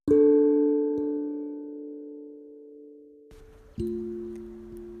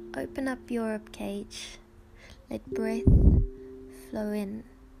Open up your ribcage. Let breath flow in.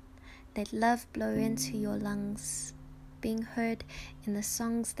 Let love blow into your lungs, being heard in the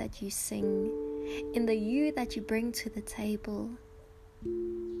songs that you sing, in the you that you bring to the table.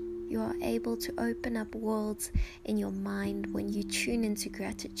 You are able to open up worlds in your mind when you tune into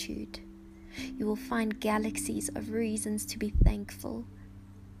gratitude. You will find galaxies of reasons to be thankful.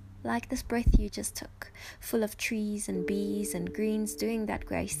 Like this breath you just took, full of trees and bees and greens doing that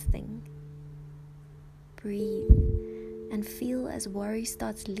grace thing. Breathe and feel as worry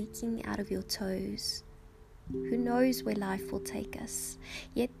starts leaking out of your toes. Who knows where life will take us,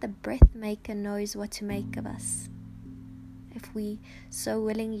 yet the breath maker knows what to make of us. If we so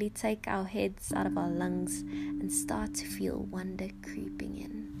willingly take our heads out of our lungs and start to feel wonder creeping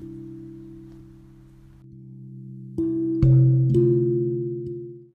in.